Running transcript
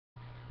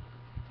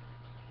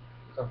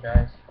What's up,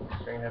 guys?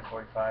 Stringhead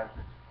 45.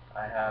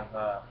 I have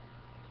a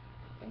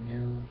brand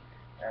new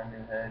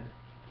head.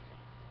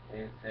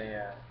 It's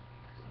a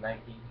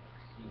Nike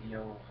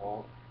CDO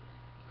Volt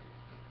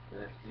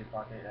with a steel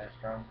pocket that I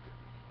strung.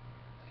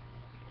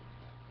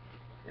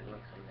 It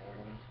looks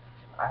amazing.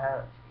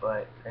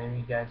 But if any of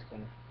you guys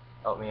can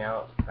help me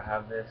out, I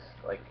have this,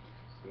 like,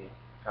 see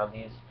how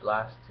these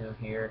last two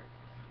here,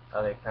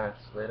 how they kind of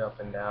slid up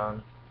and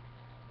down.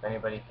 If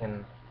anybody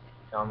can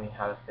tell me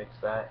how to fix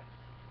that,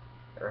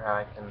 or how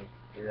I can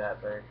do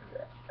that better,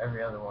 because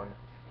every other one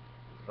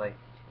is like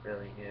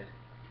really good.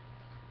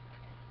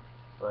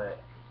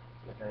 But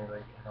if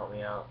anybody can help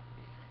me out,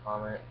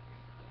 comment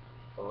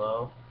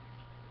below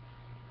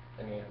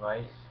any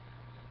advice.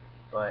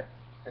 But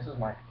this is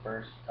my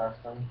first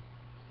custom.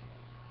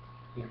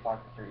 Pita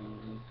pockets are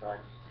easy, so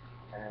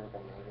and it look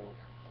amazing.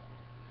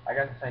 I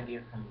got this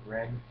idea from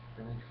Greg,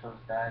 the East Coast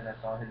guy.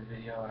 I saw his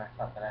video and I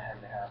thought that I had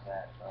to have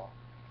that, so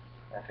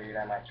I figured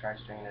I might try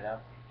stringing it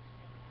up.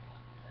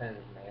 This head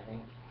is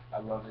amazing. I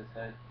love this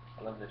head.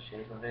 I love the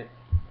shape of it.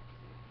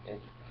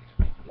 It's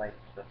like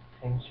the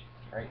pinch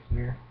right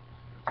here.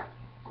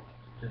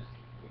 It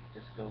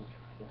just goes,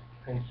 the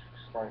pinch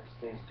part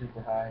stays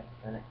super high,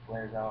 and it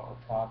flares out on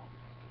top.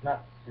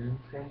 Not too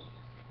pinched,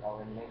 so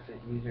it makes it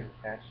easier to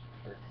catch,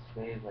 but it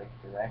stays like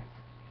direct.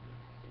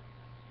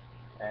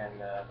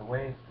 And the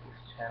way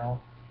this channel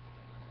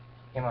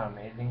came out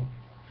amazing.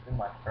 This is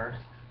my first,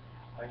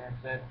 like I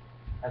said.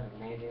 Has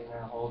amazing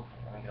hold.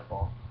 Let me get a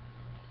ball.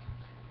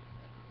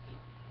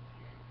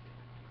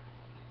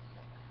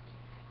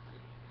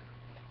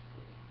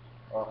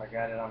 Oh, I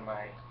got it on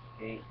my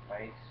 8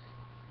 ice.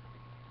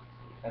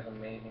 Has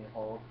amazing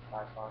hold,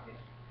 high pocket.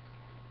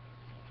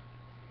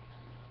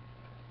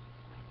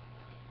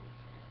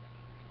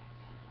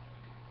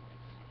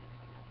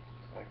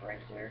 Like right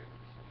there.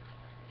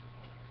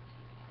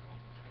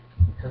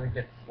 Because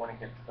when it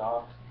gets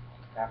soft,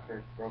 after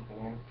it's broken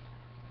in,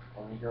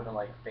 when you go to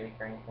like fake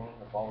or anything,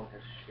 the ball will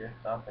just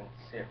shift up and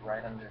sit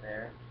right under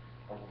there.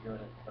 When you go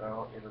to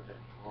throw, it'll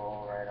just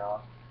roll right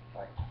off.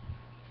 Like,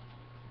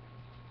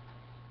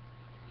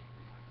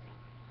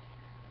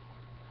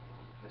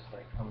 just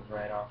like comes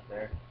right off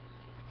there.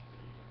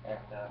 And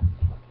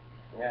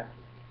yeah.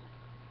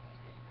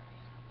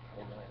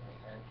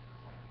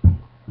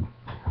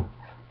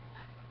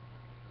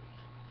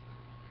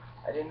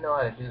 I didn't know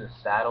how to do the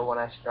saddle when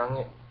I strung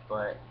it,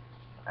 but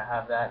I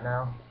have that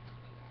now.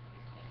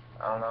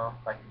 I don't know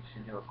if I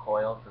should do a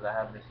coil, because I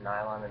have this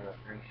nylon in the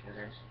 3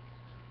 shooters,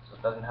 so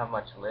it doesn't have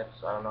much lift,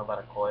 so I don't know about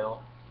a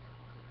coil,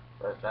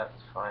 but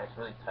that's fine. It's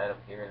really tight up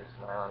here. This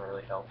nylon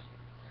really helps.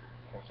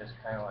 It's just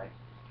kind of like,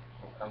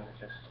 it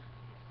just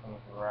comes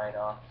right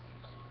off.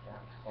 You know,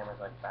 this camera's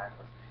like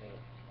backwards. See, it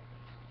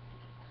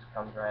just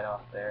comes right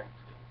off there,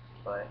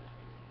 but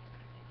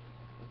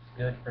it's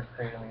good for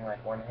cradling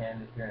like one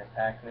hand if you're an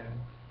attackman,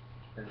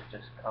 because it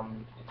just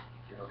comes,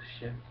 it'll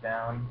shift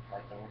down,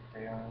 like when you're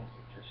cradling,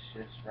 it just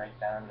shifts right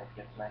down and it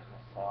gets nice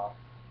and soft.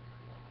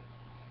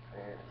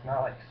 It's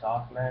not like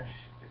soft mesh,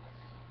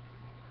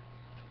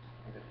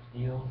 it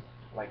feels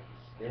like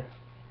stiff.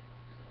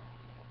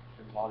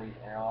 There's all these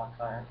interlocks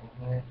on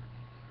in here,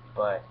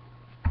 but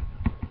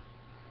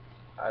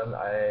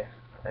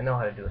I know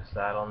how to do a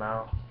saddle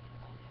now.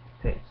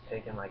 It's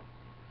taking like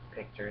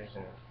pictures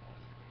and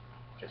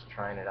just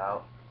trying it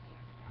out.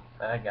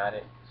 I got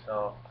it.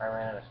 So I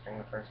ran out of string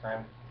the first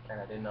time, and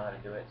I didn't know how to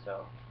do it.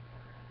 So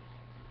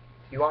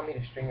if you want me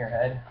to string your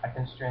head, I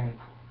can string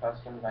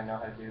customs. I know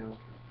how to do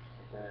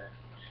the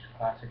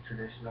classic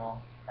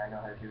traditional. I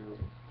know how to do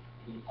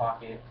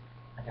E-pocket.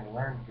 I can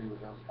learn to do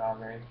those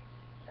Cabre,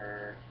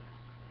 or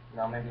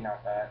no, maybe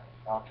not that.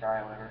 I'll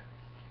try whatever.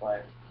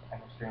 But I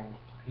can string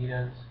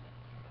pitas,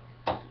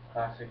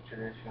 classic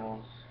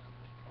traditionals,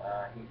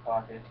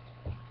 E-pocket,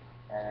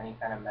 and any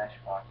kind of mesh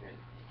pocket.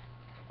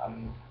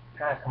 I'm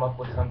trying to come up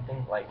with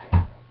something like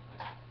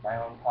my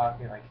own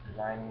pocket, like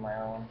designing my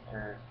own,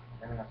 or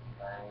maybe not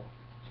designing,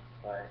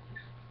 but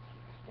just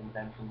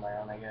inventing my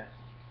own, I guess.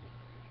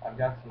 I've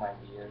got some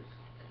ideas.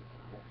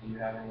 If you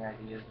have any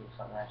ideas of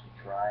something I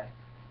should try,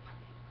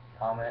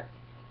 comment.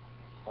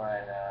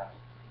 But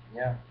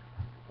yeah,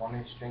 want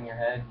me to string your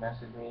head,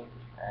 message me,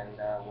 and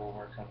we'll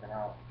work something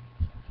out.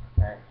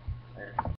 Alright, later.